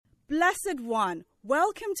Blessed one,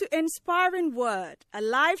 welcome to Inspiring Word, a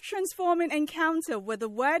life-transforming encounter with the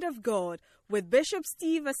Word of God with Bishop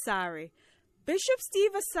Steve Asari. Bishop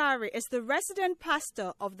Steve Asari is the resident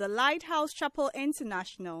pastor of the Lighthouse Chapel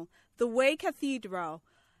International, the Way Cathedral.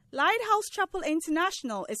 Lighthouse Chapel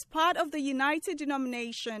International is part of the United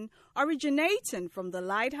Denomination originating from the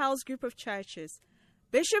Lighthouse Group of Churches.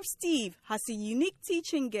 Bishop Steve has a unique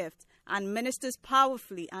teaching gift and ministers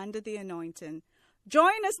powerfully under the anointing.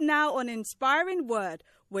 Join us now on Inspiring Word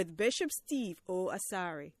with Bishop Steve O.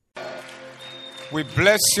 Asari. We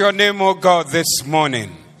bless your name, O God, this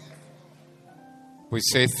morning. We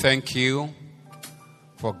say thank you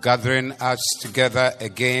for gathering us together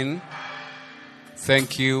again.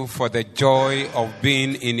 Thank you for the joy of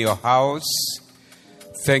being in your house.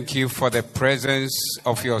 Thank you for the presence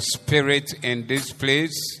of your Spirit in this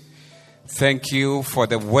place. Thank you for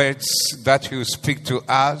the words that you speak to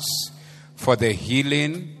us, for the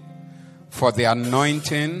healing, for the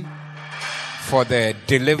anointing, for the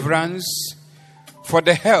deliverance, for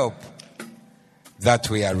the help that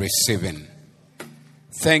we are receiving.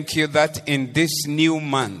 Thank you that in this new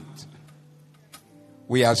month,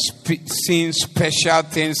 we are seeing special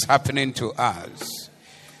things happening to us.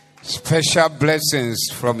 Special blessings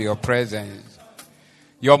from your presence.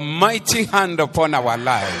 Your mighty hand upon our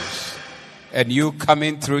lives. And you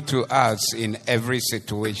coming through to us in every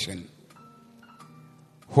situation.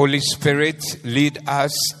 Holy Spirit, lead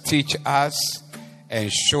us, teach us, and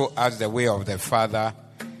show us the way of the Father.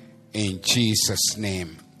 In Jesus'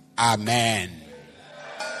 name. Amen.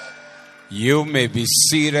 You may be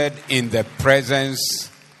seated in the presence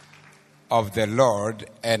of the Lord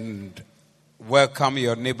and welcome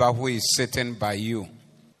your neighbor who is sitting by you.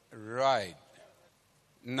 Right.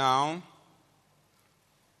 Now,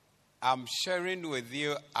 I'm sharing with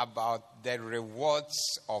you about the rewards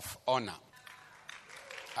of honor.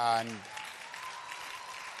 And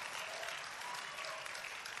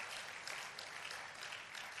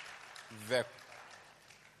the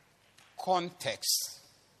context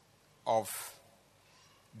of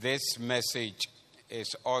this message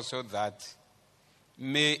is also that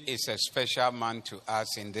May is a special month to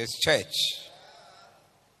us in this church.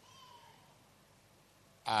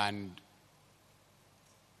 And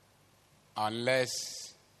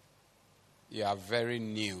unless you are very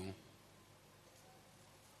new,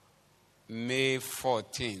 May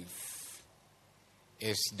 14th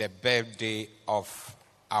is the birthday of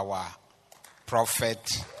our prophet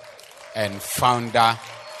and founder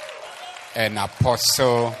and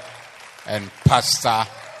apostle and pastor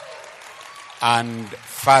and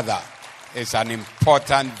father. It's an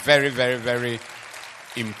important, very, very, very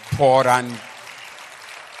important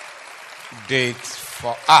date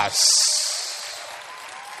for us.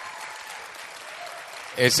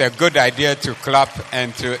 It's a good idea to clap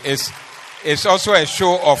and it's also a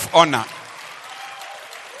show of honor.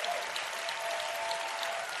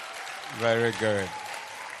 Very good.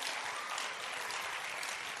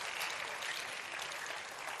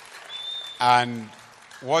 And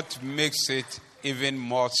what makes it even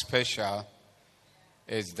more special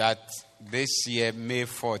is that this year, May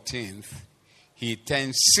 14th, he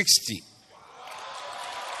turns 60.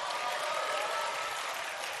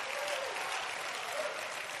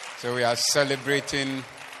 So we are celebrating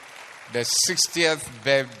the 60th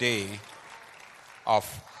birthday of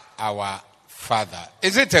our father.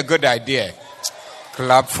 Is it a good idea?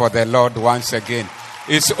 Clap for the Lord once again.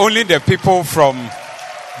 It's only the people from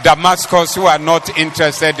Damascus who are not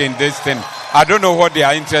interested in this thing. I don't know what they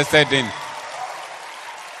are interested in.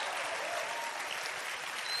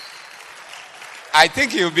 I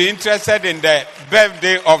think you'll be interested in the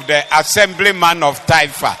birthday of the assemblyman of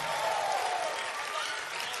Taifa.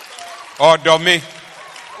 Or Dome.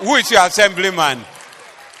 Who is your assemblyman?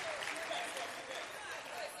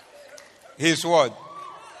 He's what?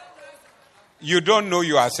 You don't know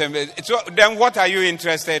your assembly. So then what are you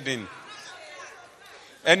interested in?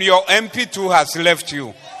 And your MP too has left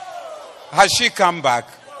you. Has she come back?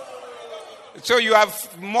 So you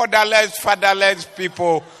have motherless, fatherless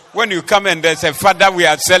people. When you come and they say, Father, we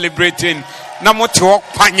are celebrating. Namoto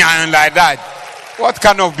panya like that. What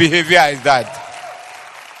kind of behavior is that?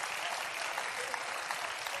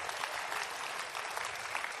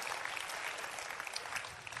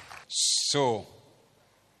 So,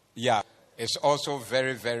 yeah, it's also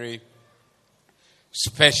very, very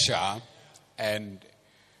special. And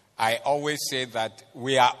I always say that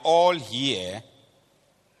we are all here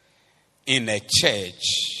in a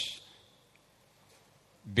church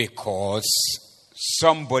because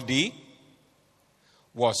somebody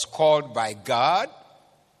was called by God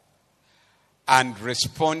and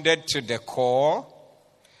responded to the call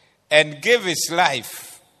and gave his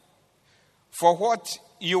life for what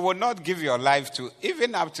you will not give your life to,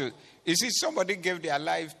 even up to, you see, somebody gave their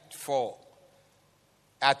life for,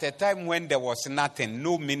 at a time when there was nothing,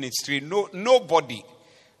 no ministry, nobody.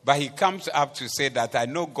 But he comes up to say that I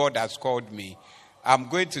know God has called me. I'm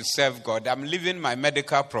going to serve God. I'm leaving my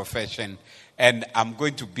medical profession and I'm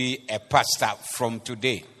going to be a pastor from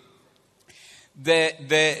today.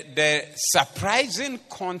 The surprising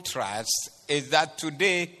contrast is that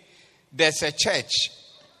today there's a church.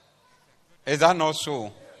 Is that not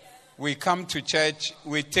so? We come to church,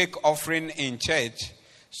 we take offering in church.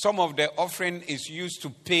 Some of the offering is used to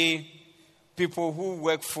pay people who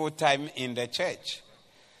work full-time in the church.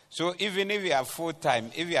 So even if you are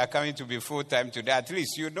full-time, if you are coming to be full-time today, at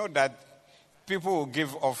least you know that people will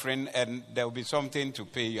give offering and there will be something to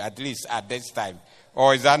pay you, at least at this time.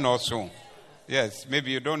 Or is that not so? Yes,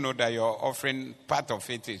 maybe you don't know that your offering, part of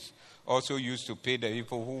it is also used to pay the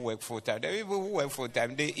people who work full-time. The people who work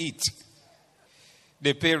full-time, they eat.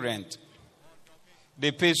 They pay rent.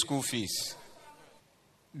 They pay school fees.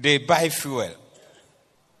 They buy fuel.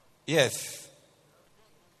 Yes.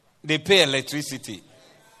 They pay electricity.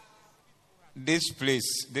 This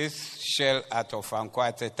place, this shell out of Anko,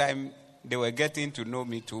 at the time, they were getting to know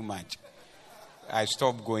me too much. I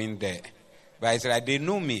stopped going there. But it's like they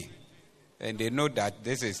know me. And they know that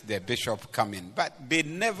this is the bishop coming. But they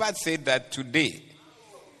never said that today,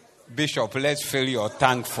 Bishop, let's fill your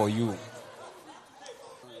tank for you.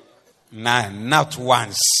 Nah, not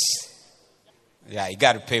once. Yeah, you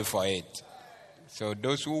got to pay for it. So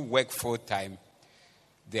those who work full-time,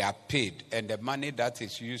 they are paid. And the money that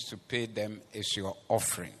is used to pay them is your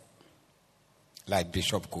offering. Like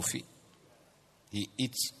Bishop Kofi. He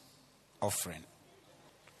eats offering.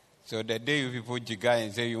 So the day you people jigger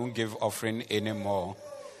and say you won't give offering anymore,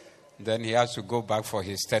 then he has to go back for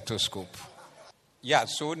his stethoscope. Yeah,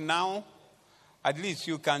 so now, at least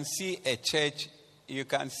you can see a church. You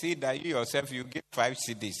can see that you yourself, you give 5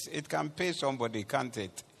 CDs. It can pay somebody, can't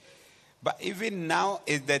it? But even now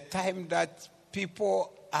is the time that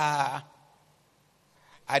people are,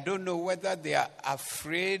 I don't know whether they are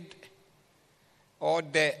afraid or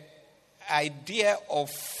the idea of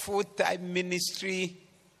full-time ministry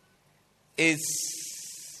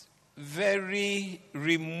is very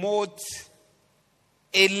remote,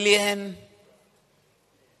 alien,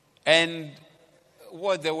 and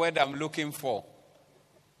what's the word I'm looking for?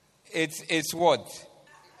 It's what?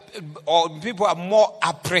 Or people are more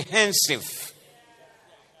apprehensive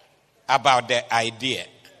about the idea.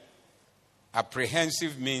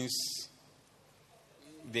 Apprehensive means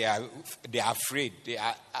they are afraid. They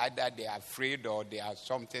are afraid or they are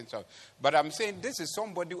something. But I'm saying this is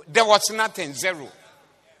somebody. There was nothing, zero.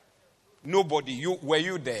 Nobody. Were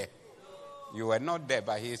you there? You were not there.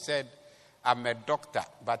 But he said, I'm a doctor,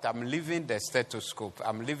 but I'm leaving the stethoscope.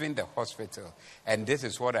 I'm leaving the hospital. And this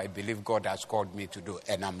is what I believe God has called me to do.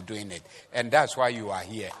 And I'm doing it. And that's why you are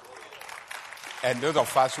here. And those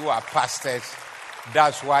of us who are pastors,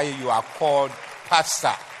 that's why you are called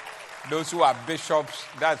pastor. Those who are bishops,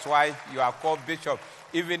 that's why you are called bishop.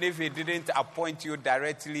 Even if he didn't appoint you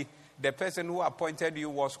directly, the person who appointed you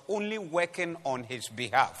was only working on his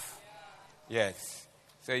behalf. Yes.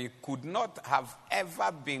 So you could not have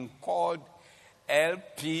ever been called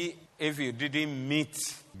LP if you didn't meet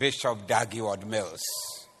Bishop Dagi Ward Mills.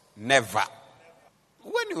 Never.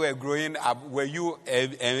 When you were growing up, were you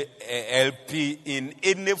a LP in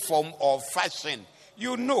any form or fashion?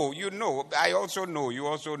 You know. I also know. You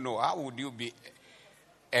also know. How would you be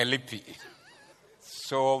LP?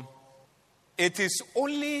 So it is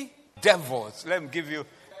only devils. Let me give you,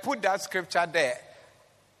 put that scripture there.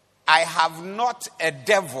 I have not a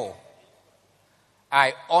devil.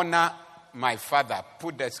 I honor my Father.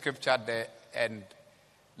 Put the scripture there and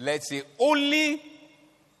let's see. Only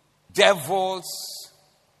devils,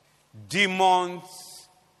 demons,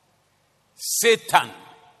 Satan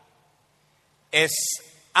is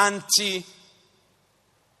anti-honor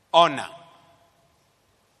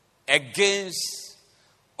against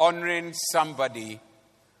honoring somebody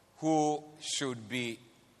who should be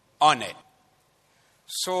honored.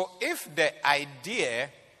 So if the idea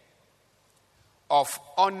of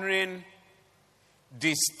honoring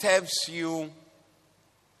disturbs you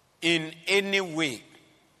in any way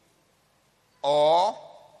or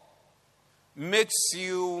makes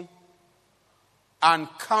you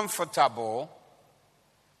uncomfortable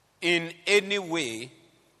in any way,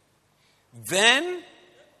 then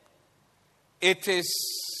it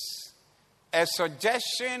is a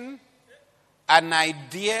suggestion, an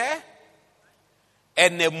idea,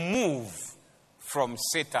 and a move from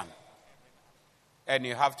Satan. And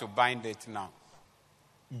you have to bind it now.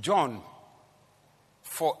 John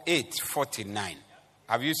 8:49.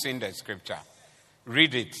 Have you seen the scripture?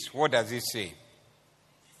 Read it. What does it say?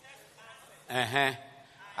 I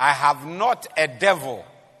have not a devil.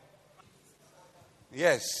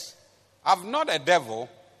 Yes. I have not a devil.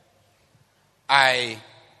 I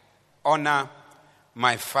honor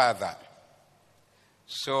my Father.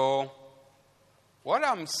 So, what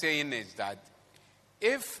I'm saying is that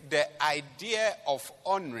if the idea of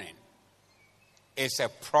honoring is a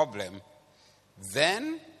problem,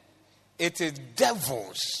 then it is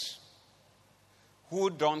devils who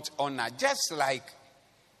don't honor. Just like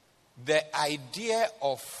the idea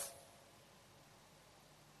of,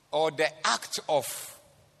 or the act of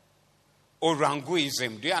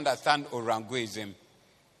Oranguism. Do you understand Oranguism?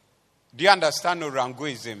 Do you understand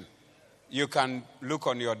Oranguism? You can look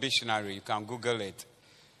on your dictionary. You can Google it.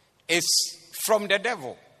 It's from the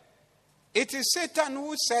devil. It is Satan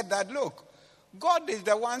who said that, look, God is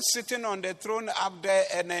the one sitting on the throne up there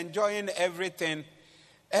and enjoying everything.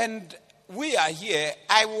 And we are here.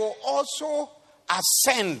 I will also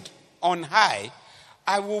ascend on high.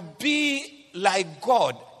 I will be like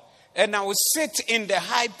God. And I will sit in the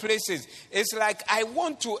high places. It's like I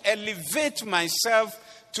want to elevate myself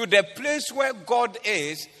to the place where God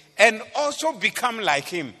is and also become like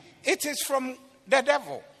him. It is from the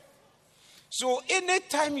devil. So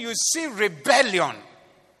anytime you see rebellion,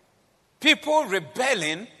 people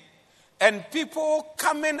rebelling, and people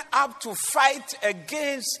coming up to fight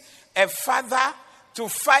against a father, to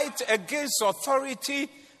fight against authority,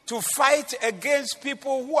 to fight against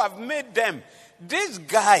people who have made them. This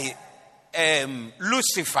guy,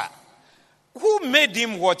 Lucifer, who made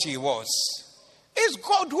him what he was? It's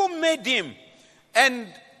God who made him. And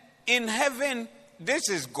in heaven, this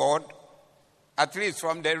is God, at least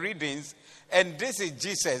from the readings, and this is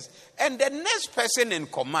Jesus. And the next person in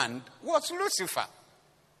command was Lucifer.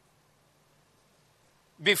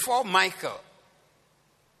 Before Michael.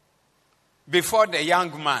 Before the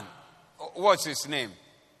young man. What's his name?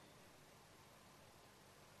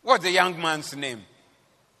 What's the young man's name?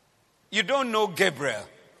 You don't know Gabriel.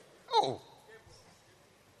 Oh.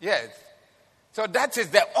 Yes. So that is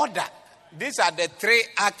the order. These are the three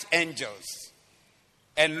archangels.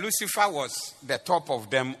 And Lucifer was the top of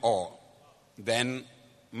them all. Then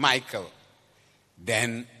Michael.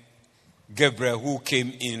 Then Gabriel, who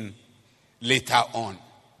came in later on.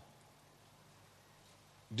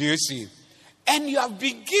 Do you see? And you have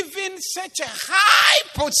been given such a high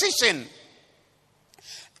position.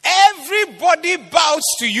 Everybody bows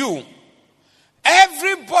to you.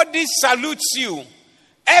 Everybody salutes you.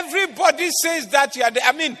 Everybody says that you are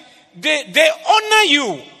the, they honor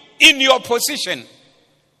you in your position.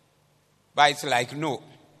 But it's like, no.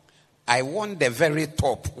 I want the very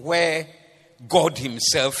top where God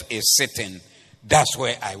himself is sitting. That's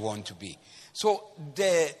where I want to be. So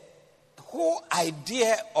the whole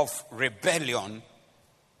idea of rebellion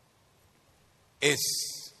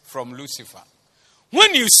is from Lucifer.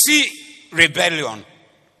 When you see rebellion,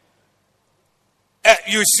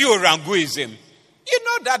 you see Oranguism, you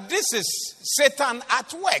know that this is Satan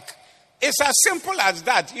at work. It's as simple as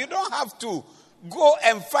that. You don't have to go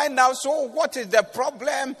and find out, so what is the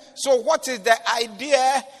problem? So what is the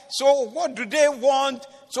idea? So what do they want?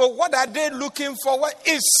 So what are they looking for? What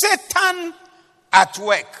is Satan at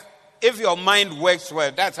work? If your mind works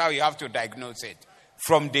well, that's how you have to diagnose it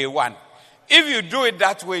from day one. If you do it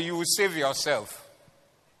that way, you will save yourself.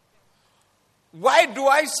 Why do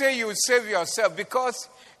I say you will save yourself? Because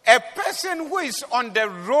a person who is on the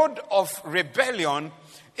road of rebellion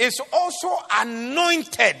is also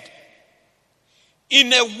anointed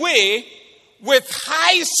in a way with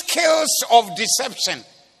high skills of deception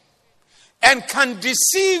and can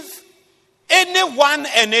deceive anyone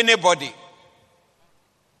and anybody.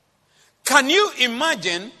 Can you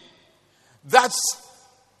imagine that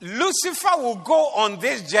Lucifer will go on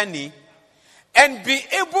this journey and be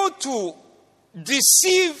able to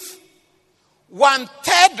deceive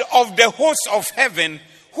 1/3 of the host of heaven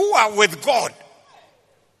who are with God?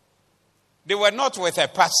 They were not with a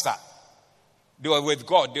pastor. They were with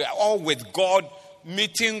God. They were all with God,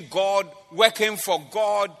 meeting God, working for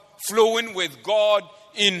God, flowing with God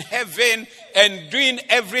in heaven and doing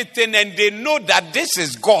everything. And they know that this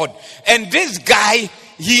is God. And this guy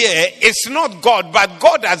here is not God, but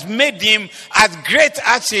God has made him as great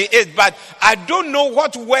as he is. But I don't know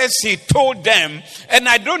what words he told them, and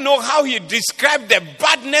I don't know how he described the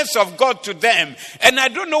badness of God to them, and I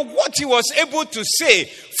don't know what he was able to say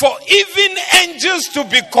for even angels to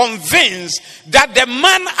be convinced that the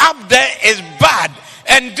man up there is bad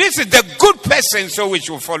and this is the good person, so we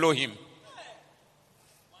should follow him.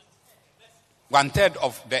 1/3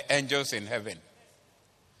 of the angels in heaven.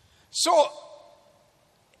 So,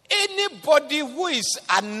 anybody who is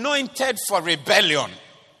anointed for rebellion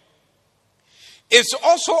is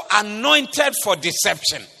also anointed for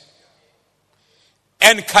deception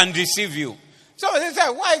and can deceive you. So they say,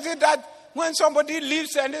 why is it that when somebody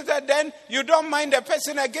leaves and they say, then you don't mind the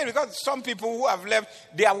person again? Because some people who have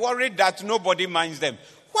left, they are worried that nobody minds them.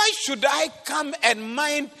 Why should I come and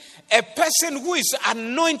mind a person who is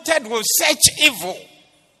anointed with such evil?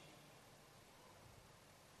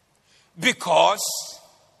 Because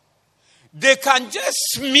they can just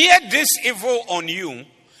smear this evil on you,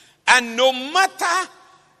 and no matter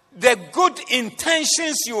the good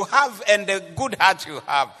intentions you have and the good heart you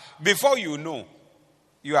have, before you know,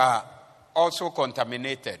 you are also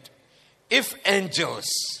contaminated. If angels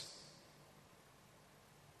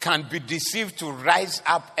can be deceived to rise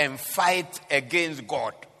up and fight against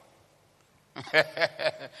God,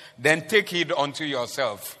 then take heed unto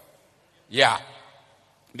yourself. Yeah.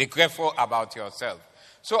 Be careful about yourself.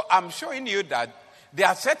 So I'm showing you that there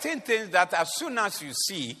are certain things that as soon as you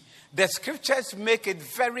see, the scriptures make it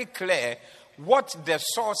very clear what the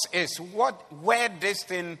source is, where this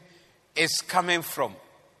thing is coming from.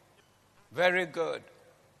 Very good.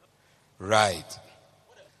 Right.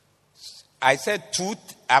 I said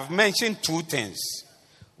I've mentioned two things.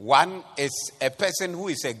 One is a person who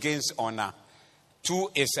is against honor. Two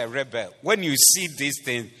is a rebel. When you see these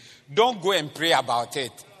things, don't go and pray about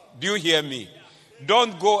it. Do you hear me?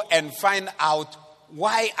 Don't go and find out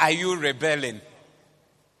why are you rebelling.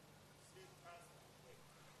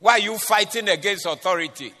 Why are you fighting against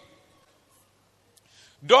authority?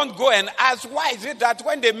 Don't go and ask, why is it that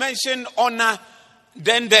when they mention honor,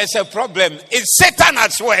 then there's a problem? It's Satan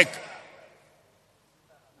at work.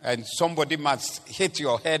 And somebody must hit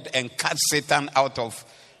your head and cut Satan out of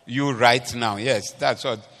you right now. Yes, that's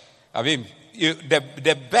what. I mean,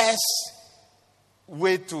 the best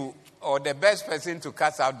way to, or the best person to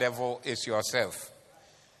cast out devil is yourself.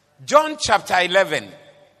 John chapter 11.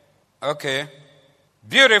 Okay.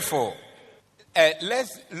 Beautiful.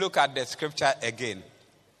 Let's look at the scripture again.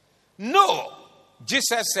 No,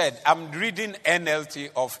 Jesus said, I'm reading NLT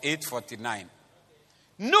of 849.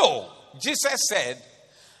 No, Jesus said,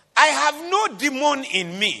 I have no demon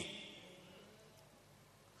in me,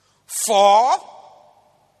 for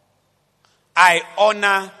I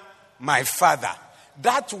honor my Father.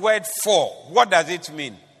 That word for, what does it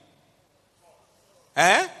mean?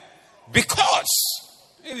 Because,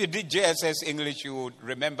 if you did JSS English, you would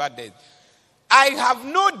remember that. I have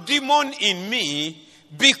no demon in me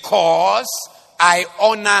because I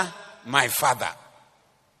honor my Father.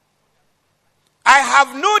 I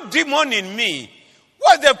have no demon in me.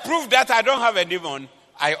 What's the proof that I don't have a demon?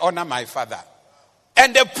 I honor my Father.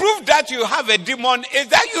 And the proof that you have a demon is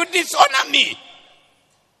that you dishonor me.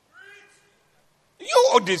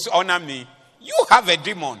 You dishonor me. You have a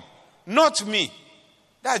demon, not me.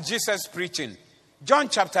 That's Jesus preaching. John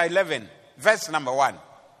chapter 11, verse number 1.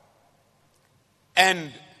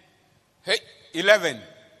 And 11.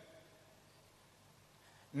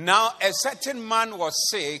 Now a certain man was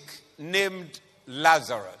sick named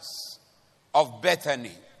Lazarus of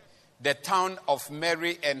Bethany, the town of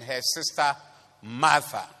Mary and her sister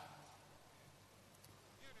Martha.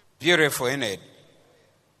 Beautiful, isn't it?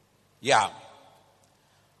 Yeah.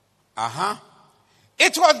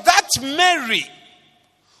 It was that Mary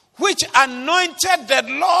which anointed the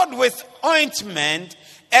Lord with ointment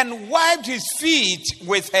and wiped his feet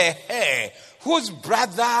with her hair, whose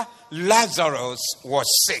brother Lazarus was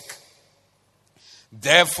sick.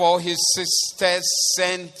 Therefore his sisters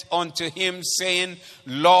sent unto him, saying,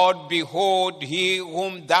 Lord, behold, he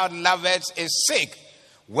whom thou lovest is sick.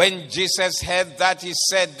 When Jesus heard that, he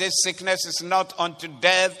said, this sickness is not unto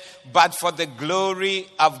death, but for the glory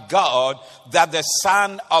of God, that the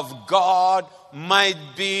Son of God might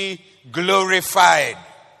be glorified.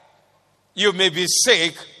 You may be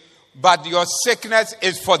sick, but your sickness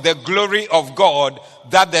is for the glory of God,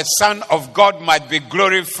 that the Son of God might be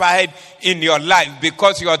glorified in your life,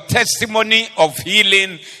 because your testimony of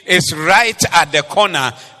healing is right at the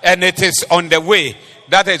corner and it is on the way.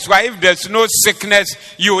 That is why if there's no sickness,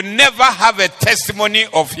 you will never have a testimony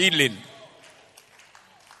of healing.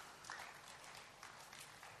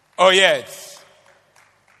 Oh, yes.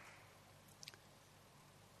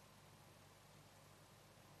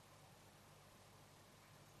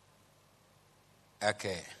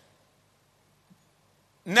 Okay.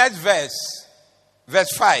 Next verse.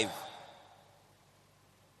 Verse 5.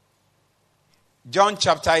 John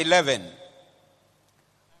chapter 11.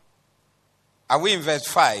 Are we in verse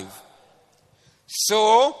 5?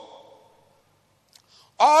 So,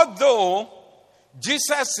 although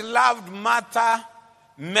Jesus loved Martha,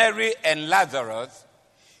 Mary, and Lazarus,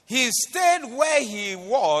 he stayed where he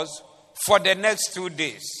was for the next 2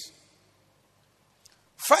 days.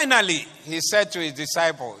 Finally, he said to his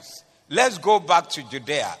disciples, let's go back to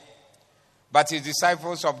Judea. But his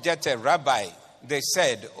disciples objected. Rabbi, they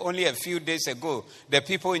said, only a few days ago, the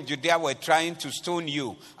people in Judea were trying to stone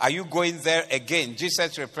you. Are you going there again?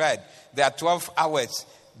 Jesus replied, there are 12 hours.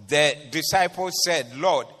 The disciples said,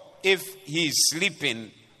 Lord, if he is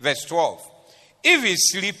sleeping, verse 12, if he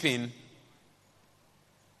is sleeping,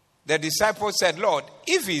 the disciples said, Lord,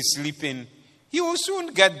 if he is sleeping, he will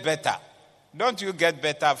soon get better. Don't you get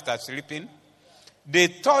better after sleeping? They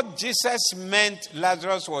thought Jesus meant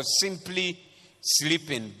Lazarus was simply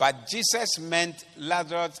sleeping, but Jesus meant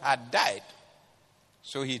Lazarus had died.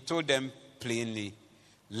 So he told them plainly,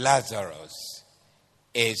 Lazarus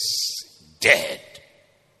is dead.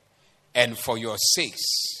 And for your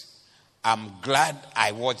sakes, I'm glad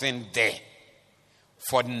I wasn't there.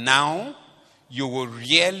 For now, you will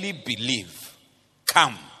really believe.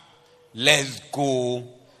 Come, let's go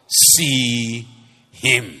see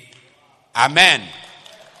him. Amen.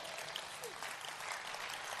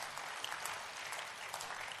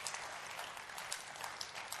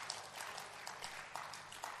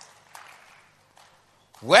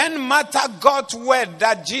 When Martha got word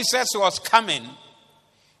that Jesus was coming,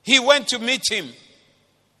 he went to meet him.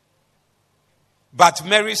 But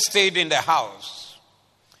Mary stayed in the house.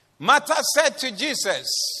 Martha said to Jesus,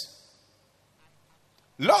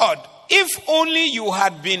 Lord, if only you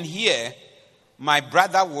had been here, my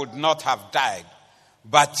brother would not have died.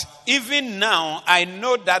 But even now, I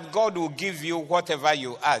know that God will give you whatever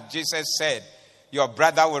you ask. Jesus said, your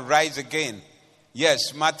brother will rise again.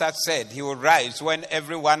 Yes, Martha said he will rise when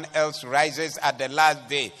everyone else rises at the last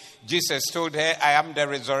day. Jesus told her, I am the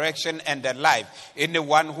resurrection and the life.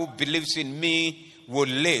 Anyone who believes in me will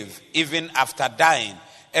live even after dying.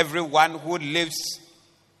 Everyone who lives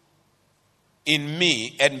in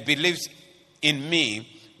me and believes in me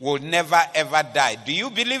will never ever die. Do you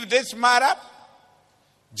believe this, Martha?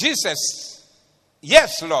 Jesus,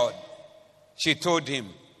 yes, Lord. She told him,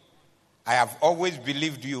 I have always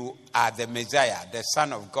believed you are the Messiah, the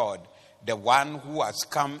Son of God, the one who has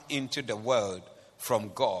come into the world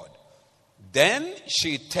from God. Then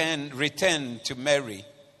she returned to Mary.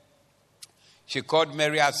 She called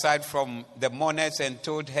Mary aside from the mourners and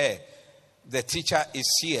told her, the teacher is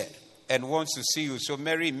here and wants to see you. So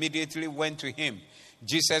Mary immediately went to him.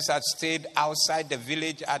 Jesus had stayed outside the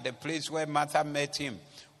village at the place where Martha met him.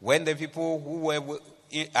 When the people who were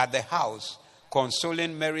at the house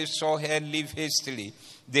consoling Mary saw her leave hastily,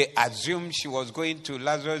 they assumed she was going to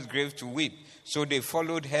Lazarus' grave to weep. So they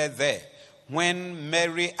followed her there. When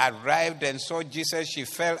Mary arrived and saw Jesus, she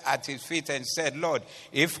fell at his feet and said, Lord,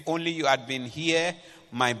 if only you had been here,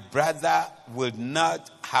 my brother would not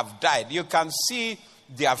have died. You can see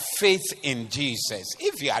their faith in Jesus.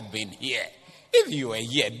 If you had been here, if you were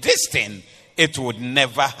here, this thing, it would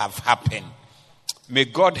never have happened. May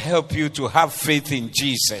God help you to have faith in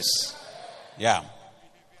Jesus. Yeah.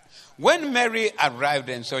 When Mary arrived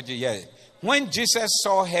and saw Jesus, when Jesus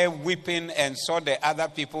saw her weeping and saw the other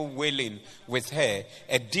people wailing with her,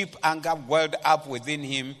 a deep anger welled up within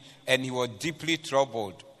him and he was deeply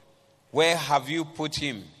troubled. Where have you put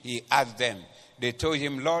him? He asked them. They told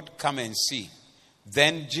him, Lord, come and see.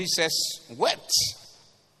 Then Jesus wept.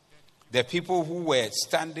 The people who were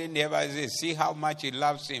standing nearby said, see how much he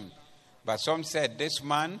loves him. But some said, this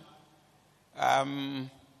man,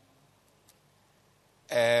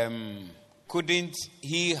 couldn't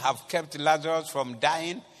he have kept Lazarus from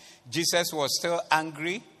dying? Jesus was still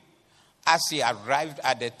angry. As he arrived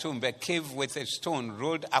at the tomb, a cave with a stone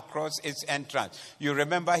rolled across its entrance. You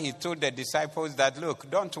remember he told the disciples that,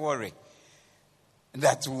 look, don't worry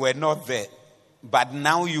that we're not there. But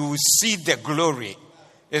now you will see the glory.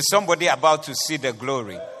 Is somebody about to see the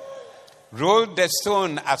glory? Rolled the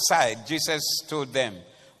stone aside, Jesus told them.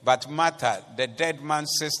 But Martha, the dead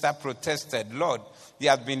man's sister, protested, Lord, he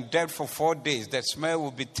has been dead for 4 days. The smell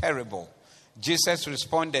will be terrible. Jesus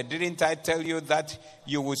responded, didn't I tell you that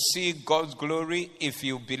you will see God's glory if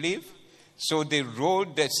you believe? So they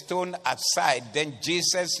rolled the stone aside. Then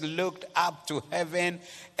Jesus looked up to heaven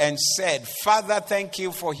and said, Father, thank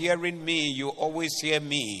you for hearing me. You always hear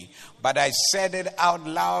me. But I said it out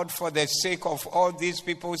loud for the sake of all these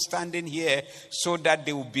people standing here so that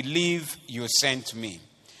they will believe you sent me.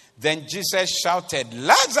 Then Jesus shouted,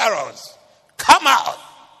 Lazarus, come out.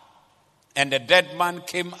 And the dead man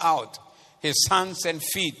came out, his hands and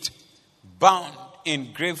feet bound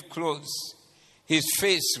in grave clothes, his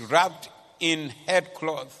face wrapped in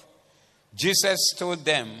headcloth. Jesus told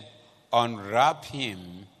them, unwrap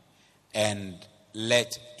him, and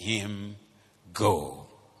let him go.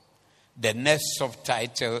 The next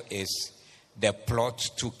subtitle is The Plot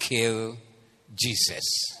to Kill Jesus.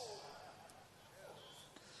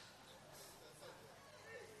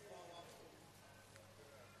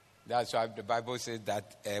 That's why the Bible says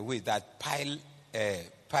that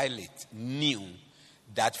Pilate knew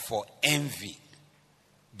that for envy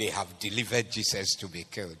they have delivered Jesus to be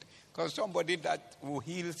killed. Because somebody that will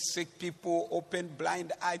heal sick people, open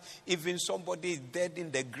blind eyes, even somebody is dead in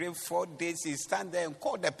the grave 4 days, he stands there and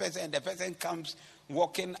call the person, and the person comes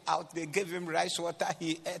walking out. They gave him rice water,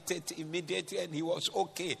 he ate it immediately, and he was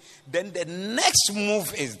okay. Then the next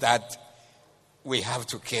move is that we have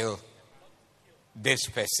to kill this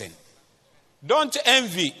person. Don't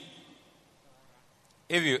envy.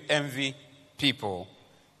 If you envy people,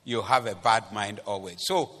 you have a bad mind always.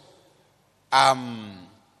 So,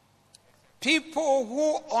 people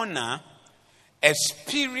who honor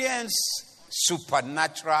experience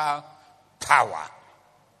supernatural power.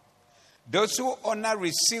 Those who honor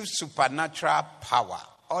receive supernatural power.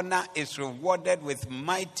 Honor is rewarded with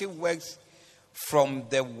mighty works from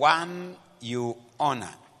the one you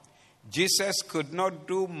honor. Jesus could not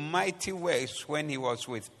do mighty works when he was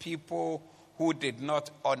with people who did not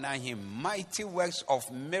honor him. Mighty works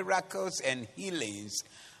of miracles and healings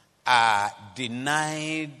are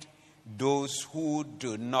denied those who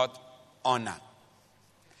do not honor.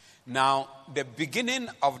 Now, the beginning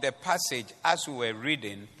of the passage, as we were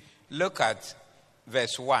reading, look at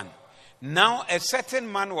verse 1. Now, a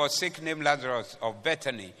certain man was sick named Lazarus of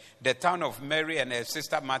Bethany, the town of Mary and her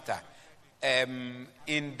sister Martha. In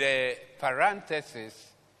the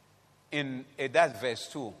parenthesis, that's verse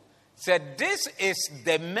 2, said, this is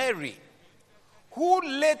the Mary who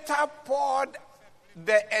later poured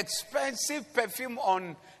the expensive perfume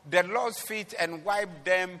on the Lord's feet and wiped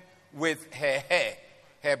them with her hair.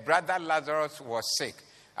 Her brother Lazarus was sick.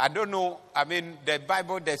 I don't know, the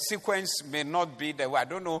Bible, the sequence may not be the way. I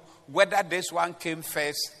don't know whether this one came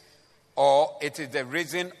first or it is the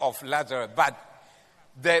reason of Lazarus. But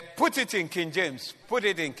put it in King James. Put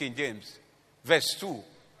it in King James. Verse 2.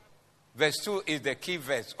 Verse 2 is the key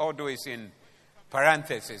verse, although it's in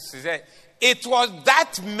parentheses. He said, it was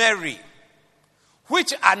that Mary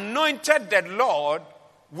which anointed the Lord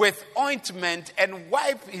with ointment and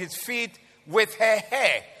wiped his feet with her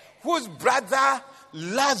hair, whose brother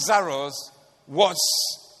Lazarus was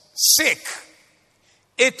sick.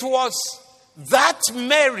 It was that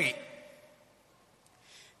Mary.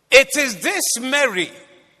 It is this Mary,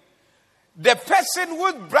 the person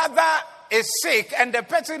whose brother is sick and the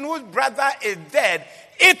person whose brother is dead.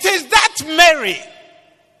 It is that Mary,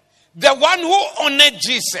 the one who honored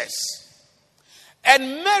Jesus.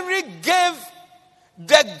 And Mary gave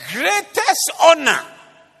the greatest honor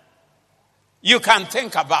you can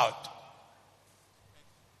think about.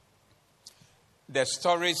 The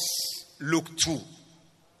stories Luke 2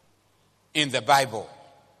 in the Bible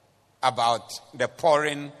about the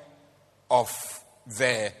pouring of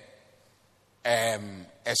the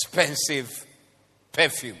expensive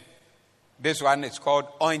perfume. This one is called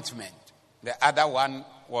ointment. The other one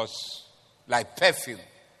was like perfume.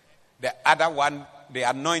 The other one, they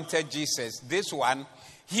anointed Jesus. This one,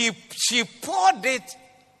 she poured it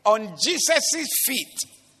on Jesus' feet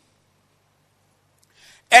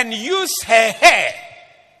and used her hair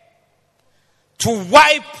to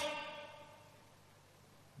wipe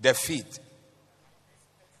the feet.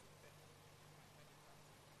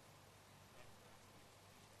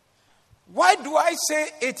 Why do I say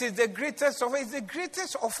it is the greatest of all? It's the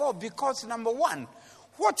greatest of all because, number one,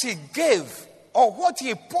 what he gave or what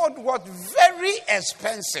he poured was very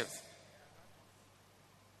expensive.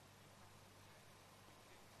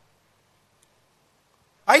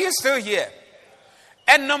 Are you still here?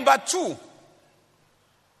 And number two,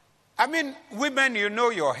 women, you know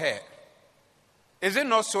your hair. Is it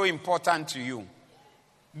not so important to you?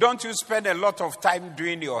 Don't you spend a lot of time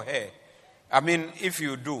doing your hair? If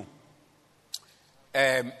you do,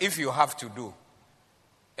 if you have to do,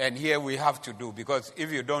 and here we have to do, because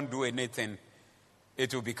if you don't do anything,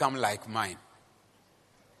 it will become like mine.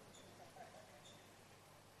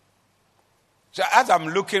 So as I'm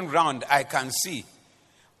looking around, I can see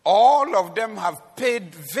all of them have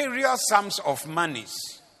paid various sums of monies.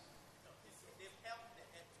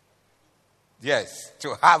 Yes,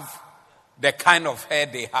 to have the kind of hair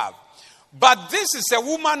they have. But this is a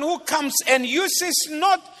woman who comes and uses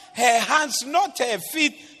not her hands, not her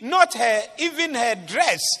feet, not even her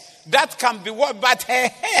dress that can be worn, but her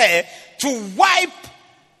hair to wipe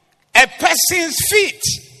a person's feet.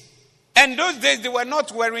 And those days they were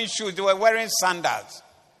not wearing shoes, they were wearing sandals.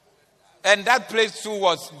 And that place too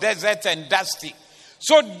was desert and dusty.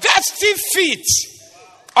 So dusty feet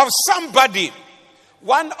of somebody.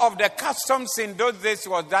 One of the customs in those days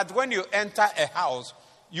was that when you enter a house,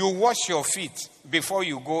 you wash your feet before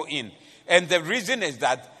you go in. And the reason is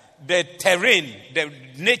that the terrain, the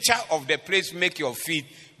nature of the place make your feet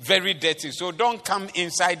very dirty. So don't come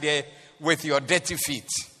inside there with your dirty feet.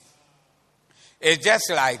 It's just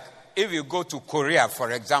like if you go to Korea,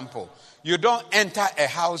 for example, you don't enter a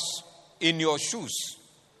house in your shoes.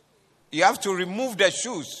 You have to remove the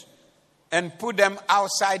shoes and put them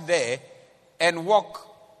outside there and walk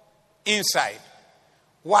inside.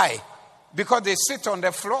 Why? Because they sit on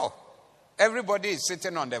the floor. Everybody is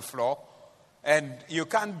sitting on the floor, and you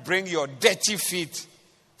can't bring your dirty feet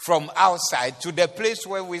from outside to the place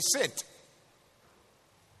where we sit.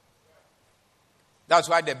 That's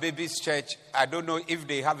why the baby's church, I don't know if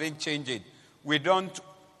they haven't changed it. We don't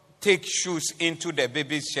take shoes into the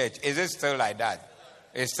baby's church. Is it still like that?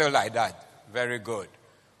 It's still like that. Very good.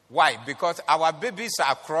 Why? Because our babies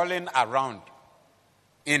are crawling around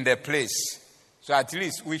in the place. So at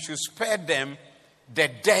least we should spare them the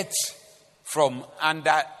dirt from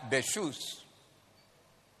under the shoes.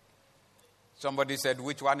 Somebody said,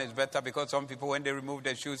 which one is better? Because some people, when they remove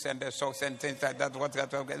the shoes and the socks and things like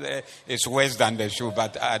that, it's worse than the shoe.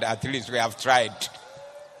 But at least we have tried.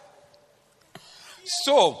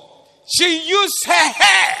 So, she used her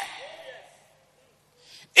hair.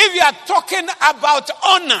 If you are talking about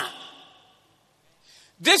honor,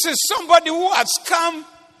 this is somebody who has come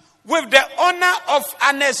with the honor of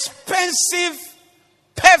an expensive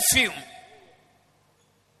perfume.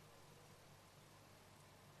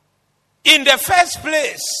 In the first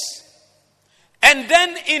place. And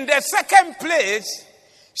then in the second place,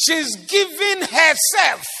 she's giving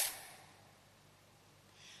herself.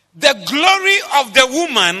 The glory of the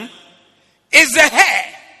woman is the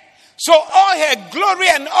hair. So all her glory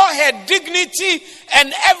and all her dignity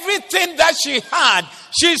and everything that she had,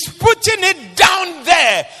 she's putting it down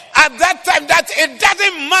there at that time that it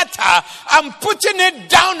doesn't matter. I'm putting it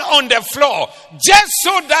down on the floor just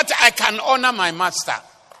so that I can honor my master.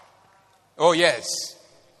 Oh, yes.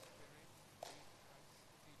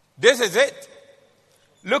 This is it.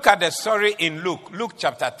 Look at the story in Luke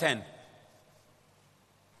chapter 10.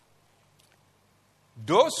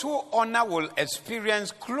 Those who honor will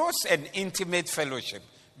experience close and intimate fellowship.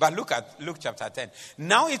 But look at Luke chapter 10.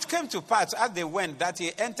 Now it came to pass as they went that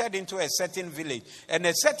he entered into a certain village. And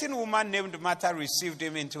a certain woman named Martha received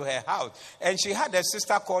him into her house. And she had a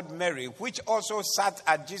sister called Mary, which also sat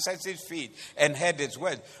at Jesus' feet and heard his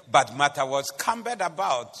words. But Martha was cumbered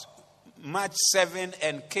about much serving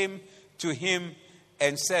and came to him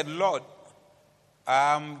and said, Lord,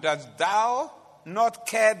 dost thou not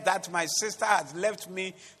care that my sister has left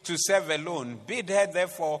me to serve alone? Bid her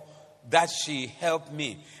therefore that she help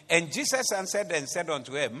me. And Jesus answered and said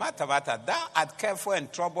unto her, Martha, Martha, thou art careful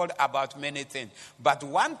and troubled about many things. But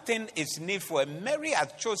one thing is needful, and Mary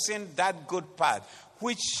hath chosen that good part,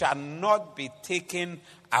 which shall not be taken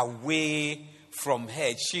away from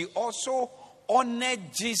her. She also honored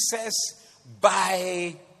Jesus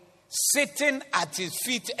by sitting at his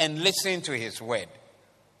feet and listening to his word.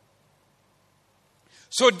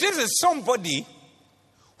 So this is somebody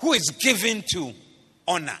who is given to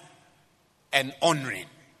honor and honoring.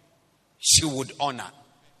 She would honor.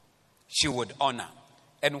 She would honor.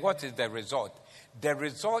 And what is the result? The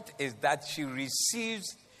result is that she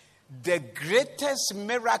receives the greatest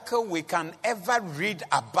miracle we can ever read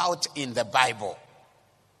about in the Bible.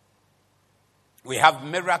 We have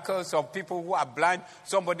miracles of people who are blind.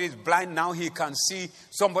 Somebody is blind, now he can see.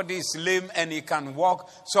 Somebody is lame and he can walk.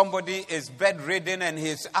 Somebody is bedridden and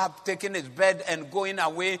he's up, taking his bed and going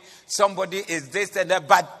away. Somebody is this and that.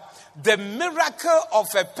 But the miracle of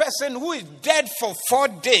a person who is dead for 4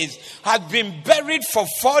 days, has been buried for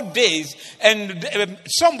 4 days, and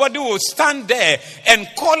somebody will stand there and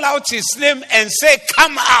call out his name and say,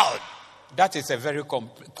 come out. That is a very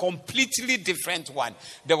completely different one.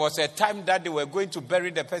 There was a time that they were going to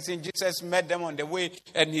bury the person. Jesus met them on the way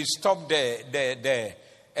and he stopped the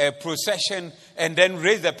procession and then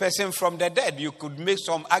raised the person from the dead. You could make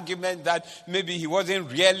some argument that maybe he wasn't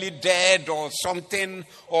really dead or something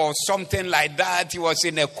like that. He was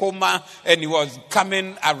in a coma and he was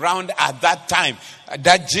coming around at that time.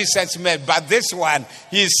 that Jesus made. But this one,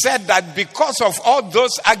 he said that because of all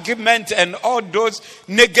those arguments and all those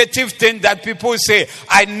negative things that people say,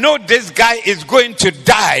 I know this guy is going to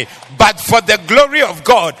die, but for the glory of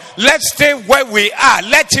God, let's stay where we are.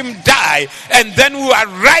 Let him die, and then we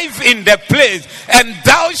arrive in the place, and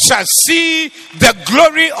thou shalt see the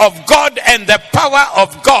glory of God and the power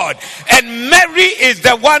of God. And Mary is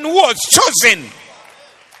the one who was chosen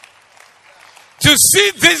to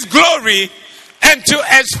see this glory and to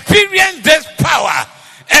experience this power.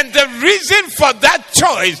 And the reason for that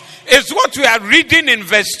choice is what we are reading in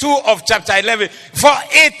verse 2 of chapter 11. For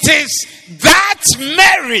it is that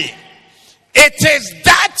Mary. It is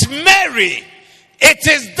that Mary. It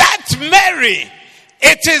is that Mary.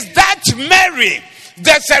 It is that Mary.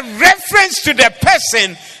 There's a reference to the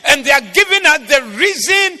person, and they are giving us the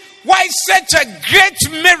reason why such a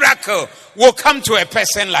great miracle will come to a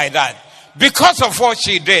person like that. Because of what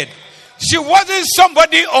she did. She wasn't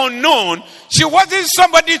somebody unknown. She wasn't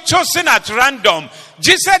somebody chosen at random.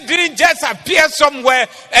 Jesus didn't just appear somewhere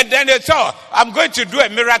and then they thought, I'm going to do a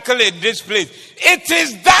miracle in this place. It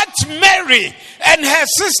is that Mary and her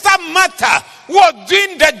sister Martha who are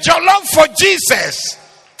doing the jollof for Jesus.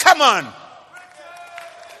 Come on.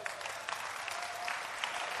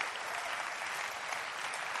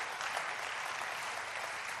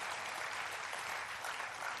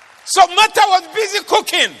 So Martha was busy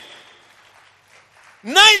cooking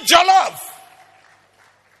 9 jollof.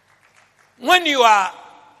 When you are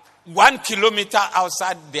 1 kilometer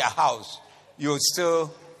outside their house, you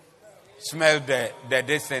still smell the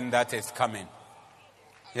this thing that is coming.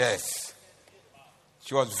 Yes.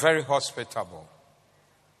 She was very hospitable.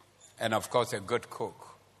 And of course, a good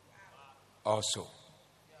cook also.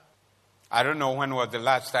 I don't know when was the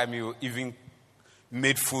last time you even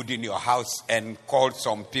made food in your house and called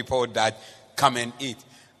some people that come and eat.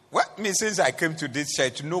 Well, since I came to this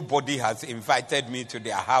church, nobody has invited me to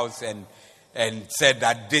their house and said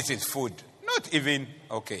that this is food. Not even,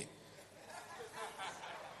 okay.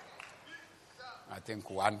 I think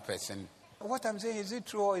one person. What I'm saying, is it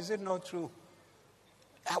true or is it not true?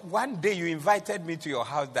 One day you invited me to your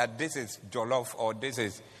house that this is jollof or this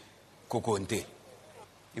is kokonte.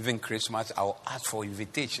 Even Christmas, I'll ask for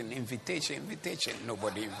invitation.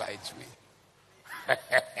 Nobody invites me.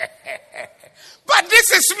 But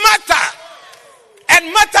this is Martha. And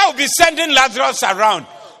Martha will be sending Lazarus around.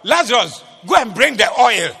 Lazarus, go and bring the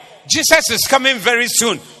oil. Jesus is coming very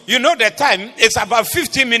soon. You know the time, it's about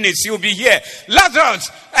 15 minutes. You'll be here. Lazarus,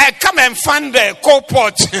 come and find the coal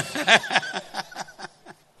pot.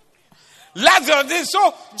 Lazarus,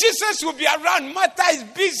 so Jesus will be around. Martha is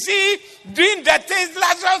busy doing the things.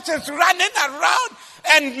 Lazarus is running around.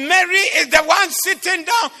 And Mary is the one sitting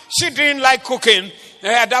down. She didn't like cooking.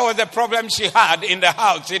 That was the problem she had in the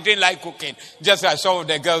house. She didn't like cooking. Just like some of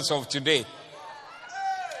the girls of today.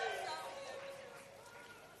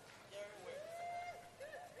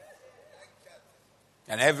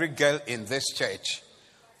 And every girl in this church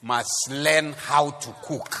must learn how to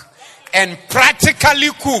cook. And practically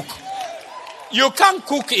cook. You can't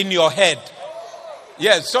cook in your head.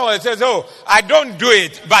 Yes, so it says, oh, I don't do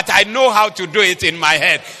it, but I know how to do it in my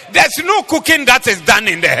head. There's no cooking that is done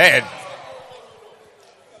in the head.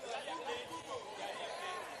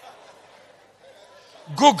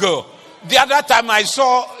 Google. The other time I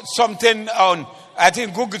saw something on, I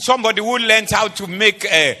think Google, somebody who learned how to make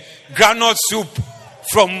a granite soup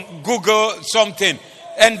from Google something.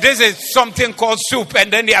 And this is something called soup,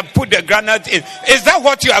 and then they have put the granite in. Is that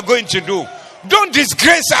what you are going to do? Don't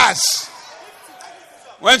disgrace us.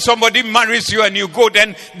 When somebody marries you and you go,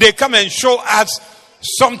 then they come and show us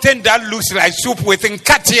something that looks like soup with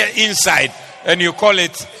nkatia inside, and you call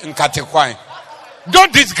it nkatekwai.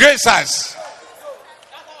 Don't disgrace us.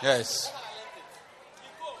 Yes.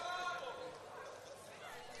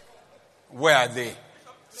 Where are they?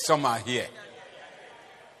 Some are here.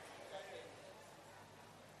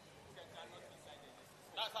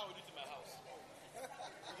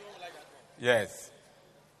 Yes.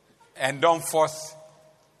 And don't force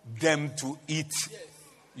them to eat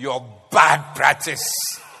your bad practice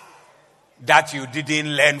that you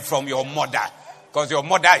didn't learn from your mother. Because your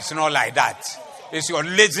mother is not like that. It's your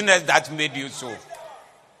laziness that made you so.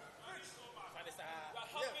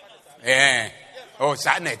 Yeah. Oh,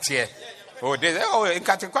 Sanet here. Oh, in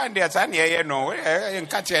Katikwan, there's an here, no. In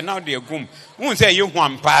Katia, now they're gum. Won't say you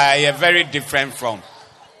wampa, you're very different from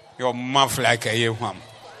your mouth like a yewam.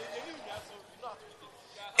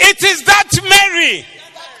 It is that Mary.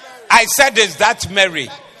 I said, is that Mary?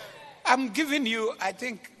 I'm giving you, I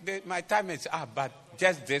think my time is up, but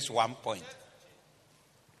just this one point.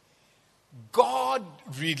 God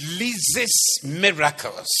releases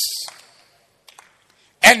miracles.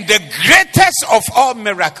 And the greatest of all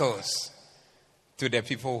miracles to the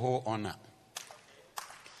people who honor.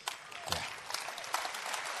 Yeah.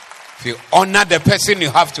 If you honor the person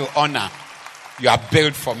you have to honor, you are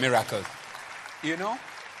built for miracles. You know,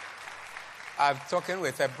 I'm talking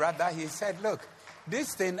with a brother. He said, look,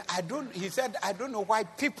 this thing, I don't know why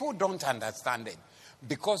people don't understand it.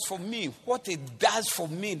 Because for me, what it does for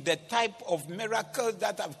me, the type of miracles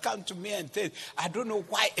that have come to me and things, I don't know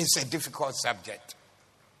why it's a difficult subject.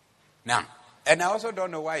 Now, and I also don't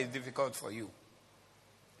know why it's difficult for you.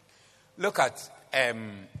 Look at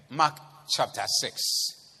Mark chapter 6.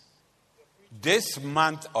 This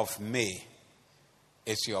month of May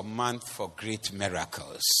is your month for great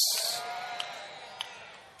miracles.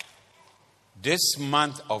 This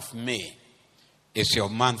month of May is your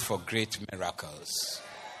month for great miracles.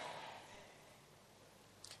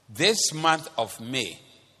 This month of May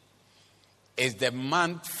is the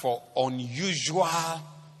month for unusual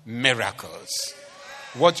miracles.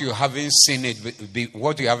 What you haven't seen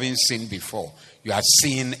before, you are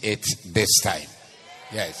seeing it this time.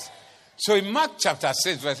 Yes. So in Mark chapter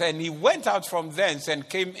 6, verse 10, he went out from thence and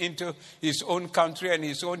came into his own country, and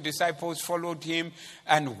his own disciples followed him.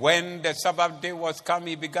 And when the Sabbath day was come,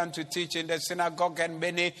 he began to teach in the synagogue, and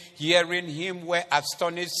many hearing him were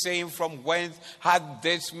astonished, saying, from whence hath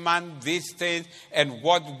this man these things? And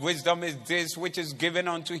what wisdom is this which is given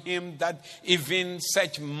unto him, that even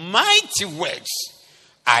such mighty works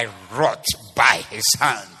are wrought by his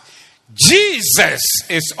hand? Jesus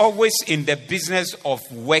is always in the business of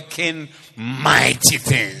working mighty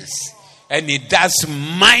things. And he does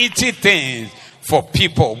mighty things for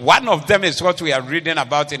people. One of them is what we are reading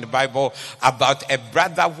about in the Bible, about a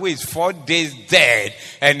brother who is 4 days dead.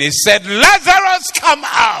 And he said, Lazarus, come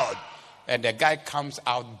out. And the guy comes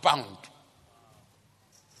out bound.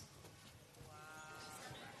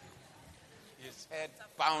 His head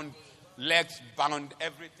bound, legs bound,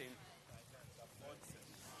 everything.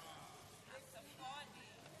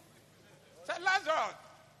 Lazarus.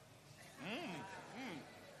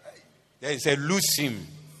 They said, loose him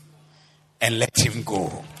and let him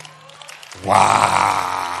go.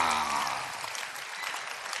 Wow.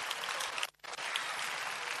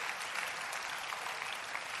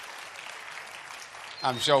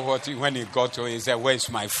 I'm sure when he got to it, he said, where's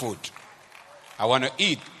my food? I want to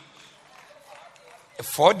eat.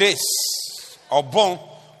 4 days or bone.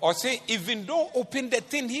 Or say, even don't open the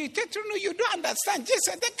thing. He said, no, you don't understand. Jesus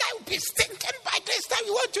said, the guy will be stinking by this time.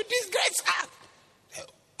 You want to disgrace her.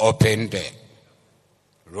 Open the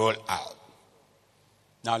roll out.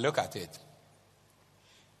 Now look at it.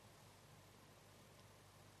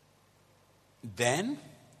 Then,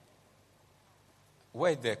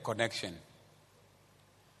 where's the connection?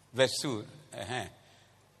 Verse 2.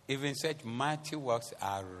 Even such mighty works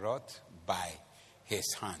are wrought by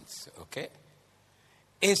his hands. Okay?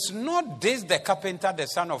 Is not this the carpenter, the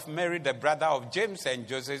son of Mary, the brother of James and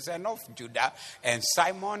Joseph and of Judah, and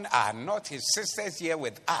Simon? Are not his sisters here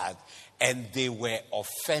with us? And they were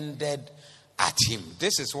offended at him.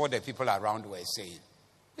 This is what the people around were saying.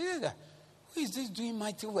 Who is this doing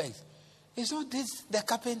mighty works? Is not this the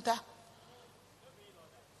carpenter?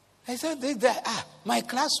 Is not this my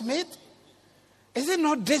classmate? Is it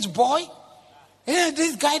not this boy? Is it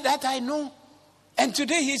this guy that I know? And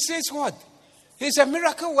today he says what? He's a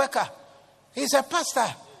miracle worker. He's a pastor.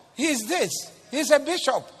 He's this. He's a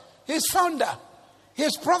bishop. He's founder.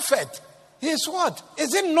 He's prophet. He's what?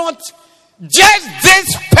 Is it not just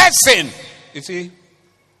this person? You see,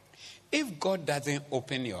 if God doesn't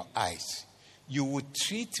open your eyes, you would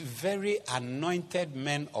treat very anointed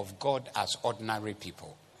men of God as ordinary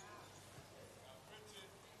people.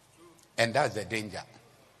 And that's the danger.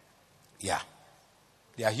 Yeah.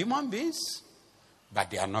 They are human beings, but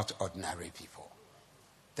they are not ordinary people.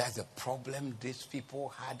 That's the problem these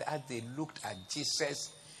people had as they looked at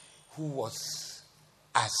Jesus, who was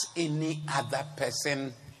as any other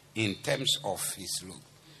person in terms of his look.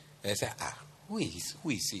 They said, who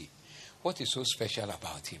is he? What is so special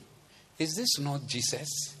about him? Is this not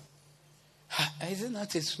Jesus? Is it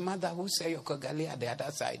not his mother who said Yokogali at the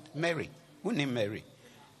other side? Mary. Who named Mary?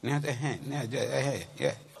 Yeah.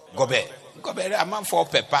 Gobe, a man for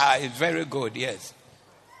pepper is very good, yes.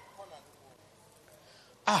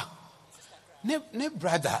 Ne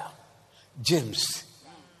brother James,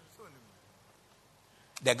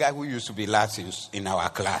 the guy who used to be last in our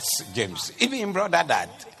class, James, even brother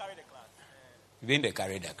that, even they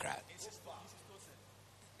carry the crowd.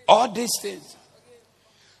 All these things.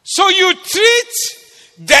 So you treat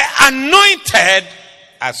the anointed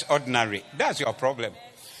as ordinary. That's your problem.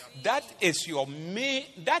 That is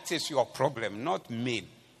your problem, not main.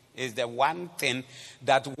 Is the one thing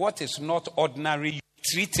that what is not ordinary, you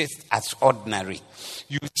treat it as ordinary.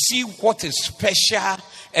 You see what is special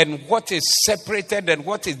and what is separated and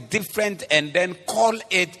what is different and then call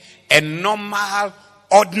it a normal,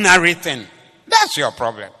 ordinary thing. That's your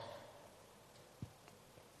problem.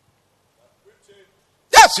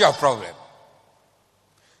 That's your problem.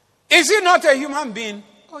 Is he not a human being?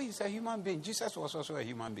 Oh, he's a human being. Jesus was also a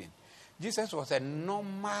human being. Jesus was a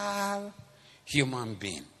normal human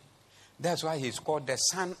being. That's why he's called the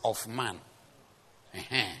Son of Man.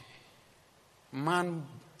 Man,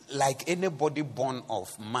 like anybody born of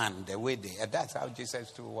man, the way that's how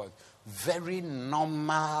Jesus too was. Very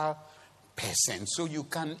normal person. So you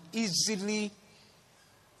can easily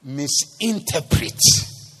misinterpret,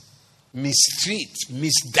 mistreat,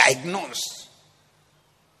 misdiagnose.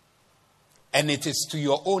 And it is to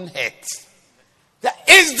your own head.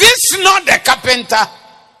 Is this not the carpenter?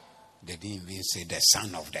 They didn't even say the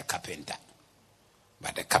son of the carpenter.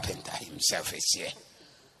 But the carpenter himself is here.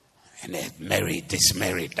 And they married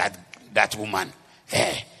that woman.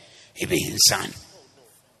 Hey, he be his son.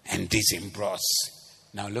 And this in bros.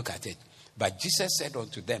 Now look at it. But Jesus said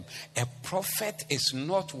unto them, a prophet is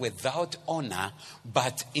not without honor,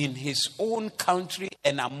 but in his own country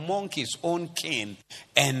and among his own kin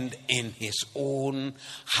and in his own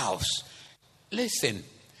house. Listen,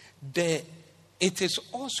 it is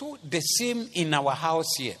also the same in our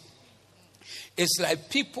house here. It's like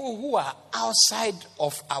people who are outside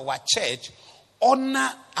of our church honor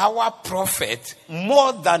our prophet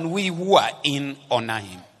more than we who are in honor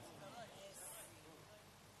him.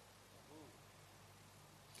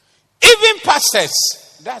 Even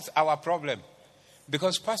pastors, that's our problem.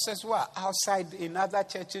 Because pastors who are outside in other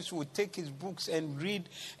churches will take his books and read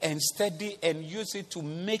and study and use it to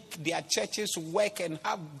make their churches work and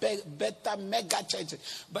have better mega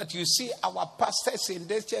churches. But you see our pastors in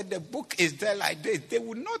this church, the book is there like this. They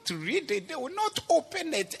will not read it. They will not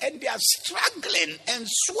open it. And they are struggling and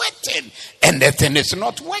sweating. And the thing is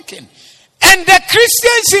not working. And the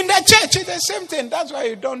Christians in the church is the same thing. That's why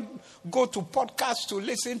you don't go to podcasts to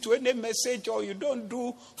listen to any message, or you don't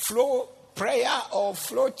do flow prayer or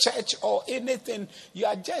flow church or anything. You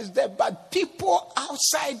are just there. But people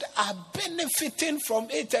outside are benefiting from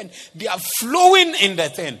it and they are flowing in the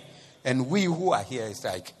thing. And we who are here is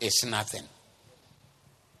like, it's nothing.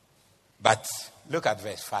 But look at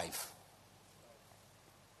verse 5.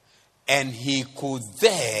 And he could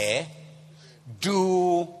there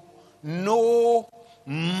do no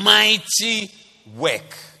mighty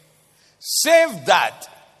work, save that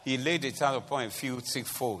he laid his hand upon a few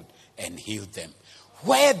sixfold and healed them.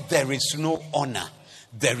 Where there is no honor,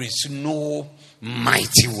 there is no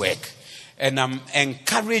mighty work. And I'm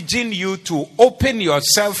encouraging you to open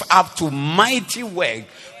yourself up to mighty work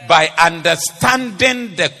by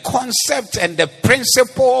understanding the concept and the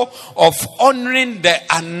principle of honoring the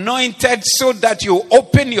anointed, so that you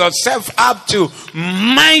open yourself up to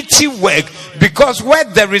mighty work. Because where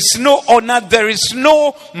there is no honor, there is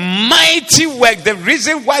no mighty work. The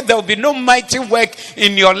reason why there will be no mighty work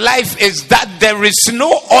in your life is that there is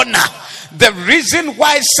no honor. The reason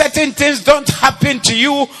why certain things don't happen to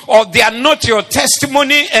you, or they are not your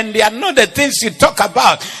testimony and they are not the things you talk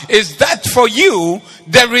about, is that for you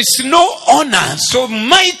there is no honor. So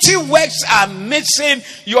mighty works are missing.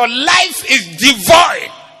 Your life is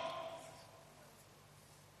devoid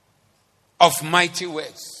of mighty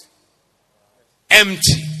works.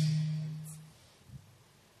 Empty.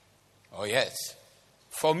 Oh yes.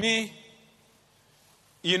 For me,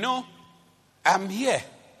 I'm here.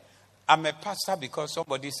 I'm a pastor because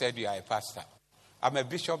somebody said you are a pastor. I'm a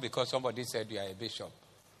bishop because somebody said you are a bishop.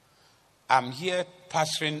 I'm here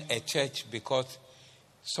pastoring a church because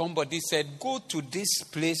somebody said, go to this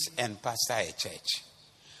place and pastor a church.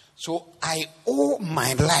 So I owe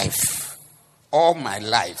all my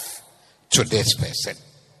life to this person.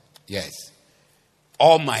 Yes.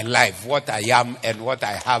 All my life, what I am and what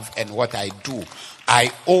I have and what I do.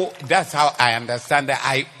 That's how I understand that.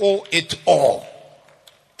 I owe it all.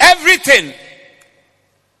 Everything.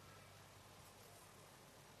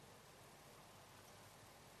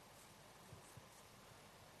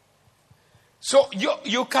 So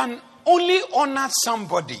you can only honor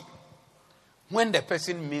somebody when the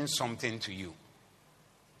person means something to you.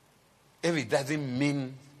 If it doesn't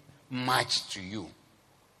mean much to you,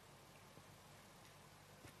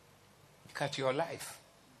 look at your life.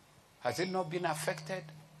 Has it not been affected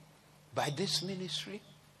by this ministry?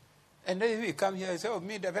 And then if you come here and say,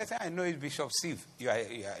 me, the person I know is Bishop Steve. Why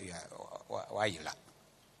you laugh?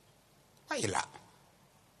 Why you laugh?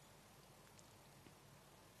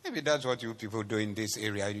 Maybe that's what you people do in this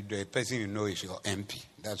area. The person you know is your MP.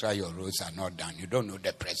 That's why your roads are not done. You don't know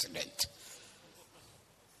the president.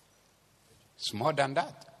 It's more than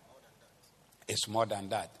that. It's more than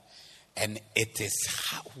that. And it is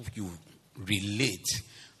how you relate,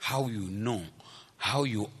 how you know, how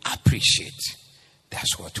you appreciate.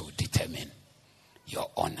 That's what will determine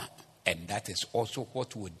your honor. And that is also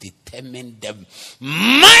what will determine the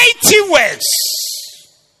mighty works.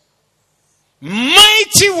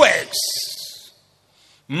 Mighty works.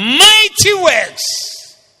 Mighty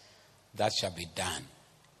works that shall be done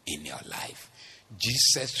in your life.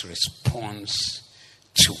 Jesus responds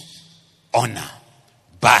to honor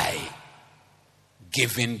by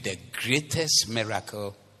giving the greatest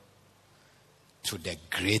miracle to the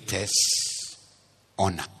greatest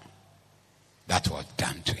honor that was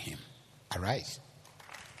done to him. Arise.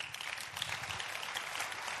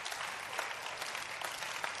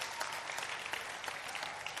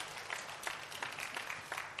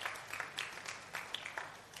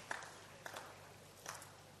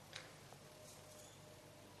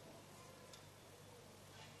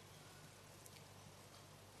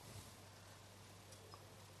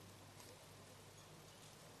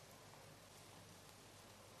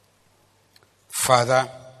 Father,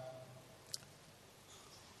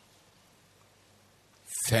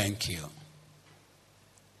 thank you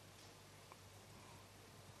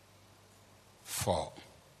for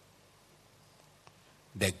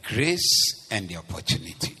the grace and the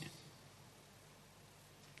opportunity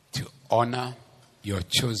to honor your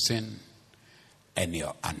chosen and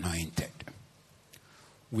your anointed.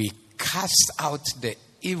 We cast out the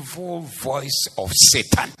evil voice of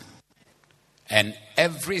Satan and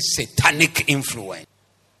every satanic influence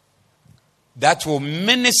that will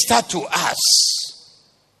minister to us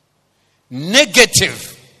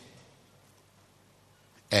negative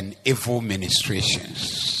and evil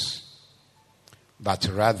ministrations, but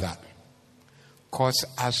rather cause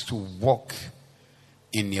us to walk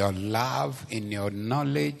in your love, in your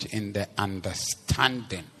knowledge, in the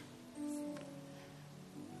understanding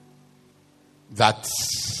that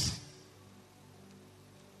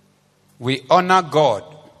we honor God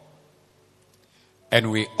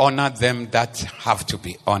and we honor them that have to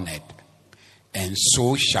be honored. And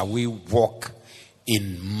so shall we walk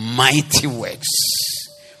in mighty works,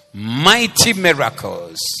 mighty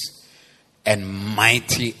miracles, and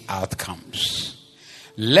mighty outcomes.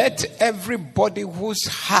 Let everybody whose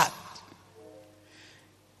heart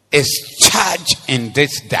is charged in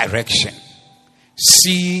this direction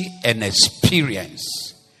see and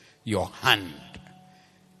experience your hand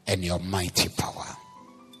and your mighty power.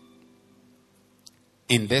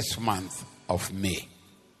 In this month of May,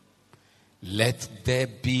 let there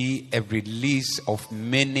be a release of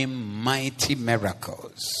many mighty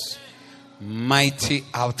miracles, mighty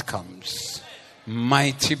outcomes,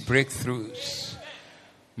 mighty breakthroughs,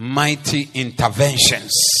 mighty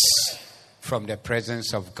interventions from the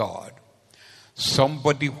presence of God.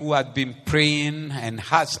 Somebody who has been praying and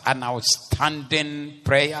has an outstanding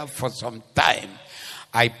prayer for some time,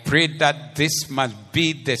 I pray that this must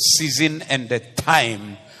be the season and the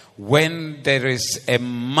time when there is a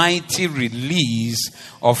mighty release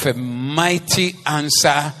of a mighty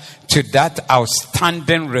answer to that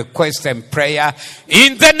outstanding request and prayer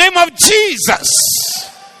in the name of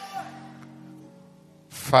Jesus.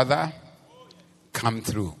 Father, come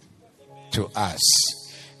through to us.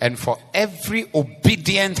 And for every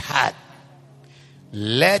obedient heart,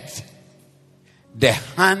 let the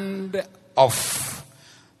hand of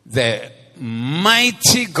the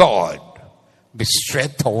mighty God be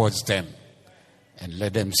straight towards them, and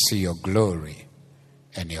let them see your glory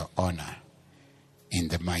and your honor in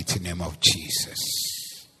the mighty name of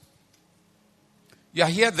Jesus. You are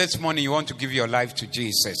here this morning, you want to give your life to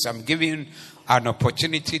Jesus. I'm giving an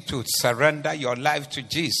opportunity to surrender your life to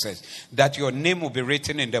Jesus, that your name will be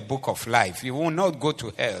written in the book of life. You will not go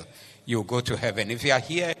to hell, you will go to heaven. If you are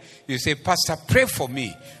here, you say, Pastor, pray for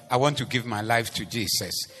me. I want to give my life to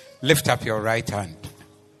Jesus. Lift up your right hand.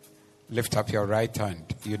 Lift up your right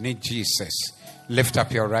hand. You need Jesus. Lift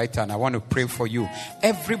up your right hand. I want to pray for you.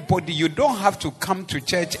 Everybody, you don't have to come to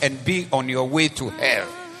church and be on your way to hell.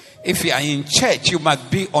 If you are in church, you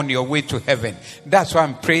must be on your way to heaven. That's why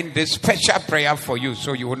I'm praying this special prayer for you,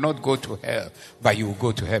 so you will not go to hell, but you will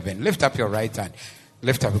go to heaven. Lift up your right hand.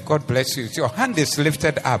 Lift up. God bless you. Your hand is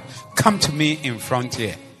lifted up. Come to me in front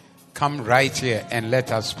here. Come right here and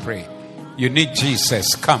let us pray. You need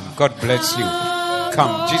Jesus. Come. God bless you.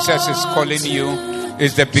 Come. Jesus is calling you.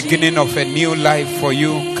 It's the beginning of a new life for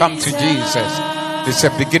you. Come to Jesus. It's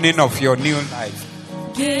the beginning of your new life.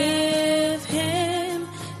 Give him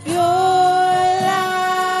your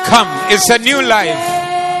life. come. It's a new life.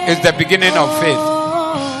 It's the beginning of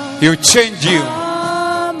faith. He'll change you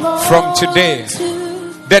from today.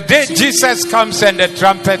 The day Jesus comes and the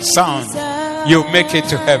trumpet sounds, you make it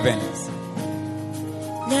to heaven.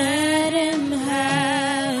 Let him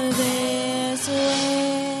have his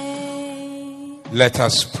way. Let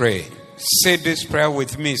us pray. Say this prayer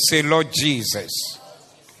with me. Say, Lord Jesus,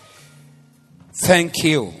 thank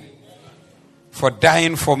you for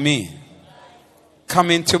dying for me.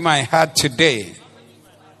 Come into my heart today.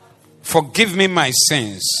 Forgive me my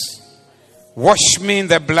sins. Wash me in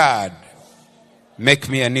the blood. Make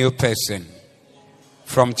me a new person.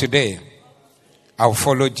 From today, I'll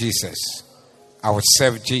follow Jesus. I will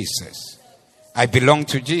serve Jesus. I belong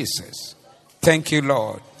to Jesus. Thank you,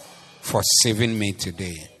 Lord, for saving me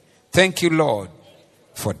today. Thank you, Lord,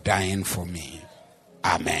 for dying for me.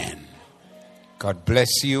 Amen. God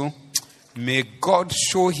bless you. May God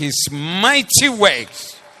show his mighty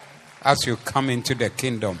works as you come into the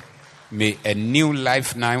kingdom. May a new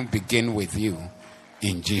life now begin with you.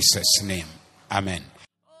 In Jesus' name. Amen.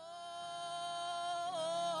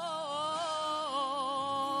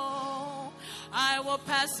 I will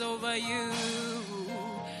pass over you.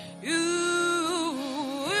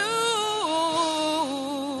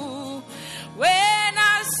 When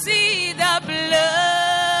I see the blood,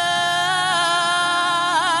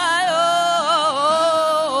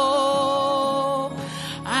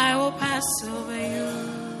 I will pass over you.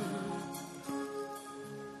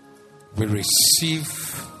 We receive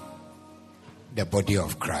the body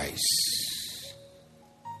of Christ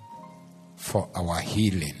for our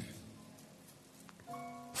healing,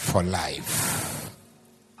 for life.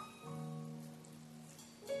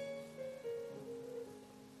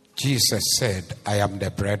 Jesus said, I am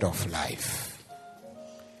the bread of life.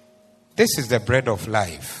 This is the bread of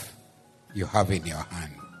life you have in your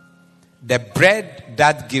hand. The bread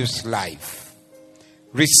that gives life.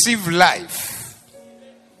 Receive life.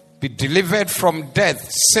 Be delivered from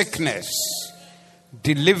death, sickness.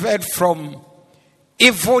 Delivered from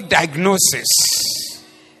evil diagnosis.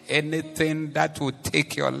 Anything that will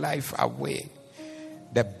take your life away.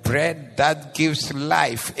 The bread that gives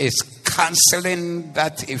life is cancelling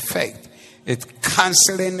that effect. It's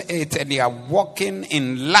cancelling it, and you are walking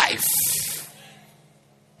in life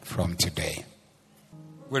from today.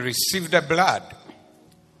 We receive the blood.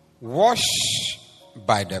 Washed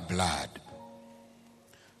by the blood.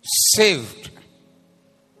 Saved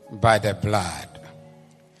by the blood.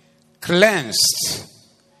 Cleansed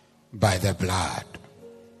by the blood.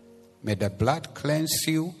 May the blood cleanse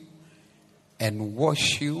you and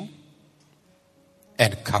wash you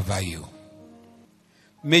and cover you.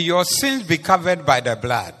 May your sins be covered by the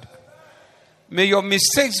blood. May your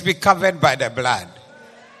mistakes be covered by the blood.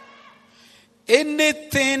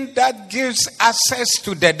 Anything that gives access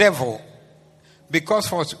to the devil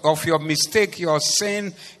because of your mistake, your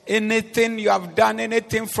sin, anything you have done,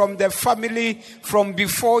 anything from the family, from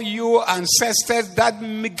before you, ancestors, that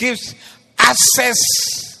gives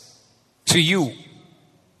access to you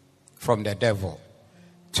from the devil.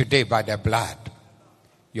 Today, by the blood,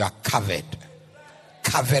 you are covered.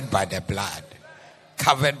 Covered by the blood.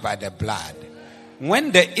 Covered by the blood.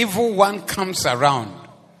 When the evil one comes around,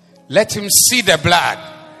 let him see the blood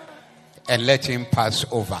and let him pass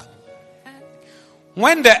over.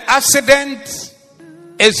 When the accident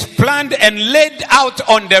is planned and laid out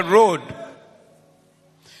on the road,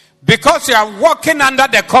 because you are walking under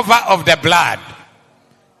the cover of the blood,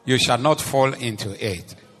 you shall not fall into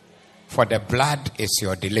it. For the blood is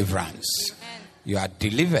your deliverance. You are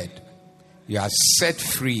delivered. You are set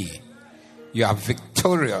free. You are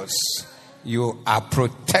victorious. You are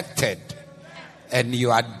protected. And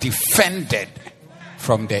you are defended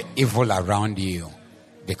from the evil around you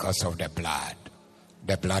because of the blood.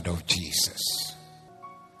 The blood of Jesus.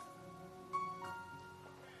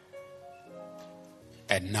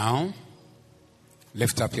 And now,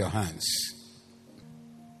 lift up your hands.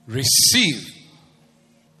 Receive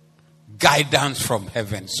guidance from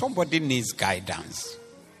heaven. Somebody needs guidance.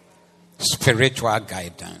 Spiritual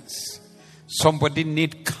guidance. Somebody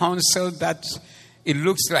needs counsel that it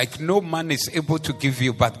looks like no man is able to give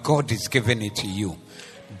you, but God is giving it to you.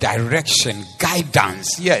 Direction,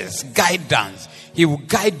 guidance. Yes, guidance. He will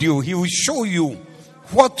guide you. He will show you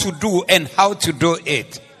what to do and how to do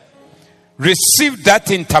it. Receive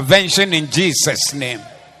that intervention in Jesus' name.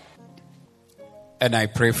 And I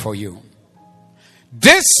pray for you.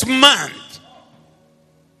 This month,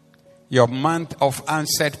 your month of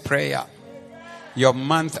answered prayer, your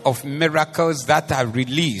month of miracles that are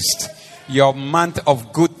released, your month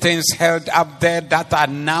of good things held up there that are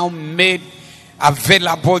now made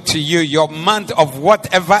available to you. Your month of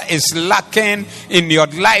whatever is lacking in your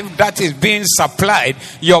life that is being supplied.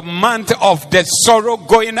 Your month of the sorrow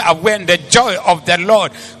going away and the joy of the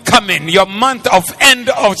Lord coming. Your month of end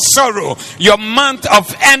of sorrow. Your month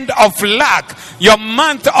of end of lack. Your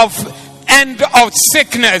month of end of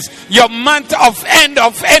sickness. Your month of end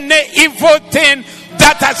of any evil thing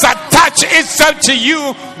that has attached itself to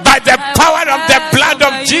you by the power of the blood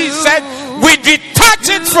of Jesus. We detach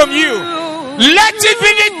it from you. Let it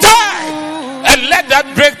be detached. And let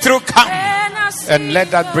that breakthrough come. And let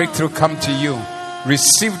that breakthrough come to you.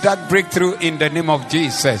 Receive that breakthrough in the name of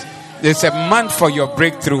Jesus. It's a month for your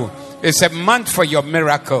breakthrough. It's a month for your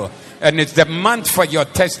miracle. And it's the month for your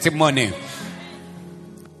testimony.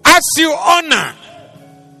 As you honor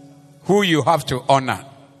who you have to honor,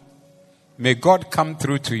 may God come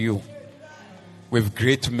through to you with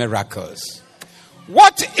great miracles.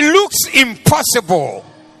 What looks impossible,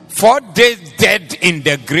 4 days dead in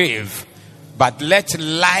the grave, but let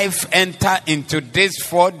life enter into this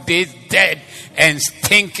 4 days dead and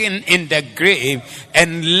stinking in the grave,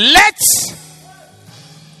 and let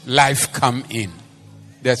life come in.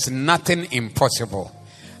 There's nothing impossible.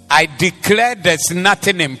 I declare there's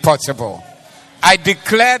nothing impossible. I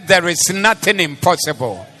declare there is nothing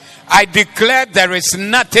impossible. I declare there is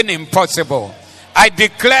nothing impossible. I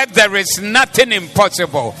declare there is nothing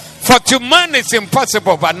impossible. For to man it's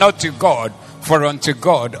impossible, but not to God. For unto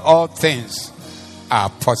God all things are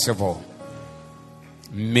possible.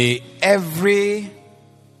 May everything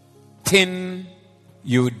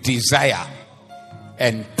you desire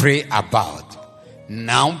and pray about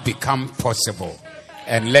now become possible.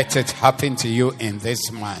 And let it happen to you in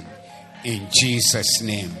this month. In Jesus'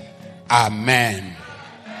 name. Amen.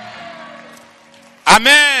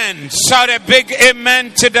 Amen. Shout a big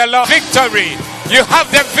amen to the Lord. Victory. You have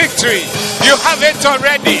the victory. You have it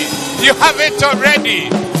already. You have it already.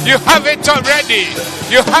 You have it already.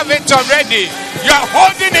 You have it already. You are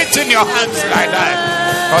holding it in your hands like that.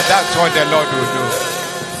 Oh, that's what the Lord will do.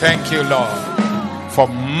 Thank you, Lord, for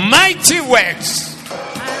mighty works.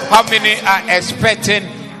 How many are expecting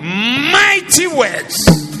mighty works?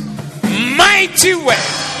 Mighty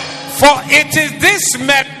works. For it is this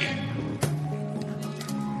method.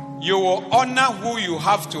 You will honor who you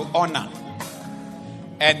have to honor.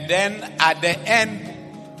 And then at the end,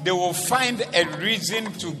 they will find a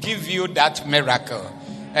reason to give you that miracle.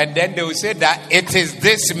 And then they will say that it is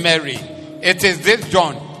this Mary. It is this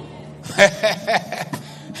John.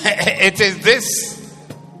 It is this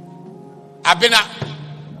Abina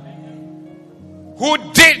who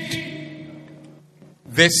did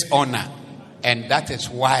this honor. And that is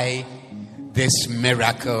why this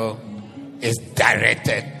miracle is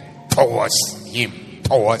directed towards him,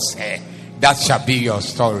 towards her. That shall be your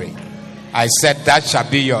story. I said that shall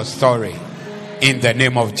be your story. In the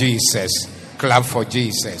name of Jesus. Clap for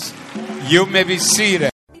Jesus. You may be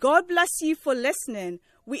seated. God bless you for listening.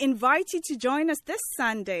 We invite you to join us this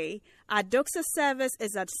Sunday. Our Doxa Service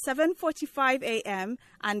is at 7:45 a.m.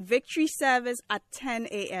 and Victory Service at 10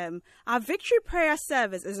 a.m. Our Victory Prayer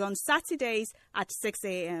Service is on Saturdays at 6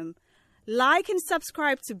 a.m. Like and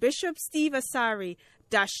subscribe to Bishop Steve Asari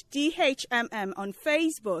DHMM on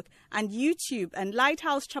Facebook and YouTube and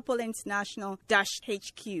Lighthouse Chapel International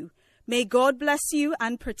HQ. May God bless you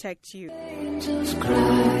and protect you. Angels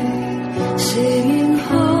cry.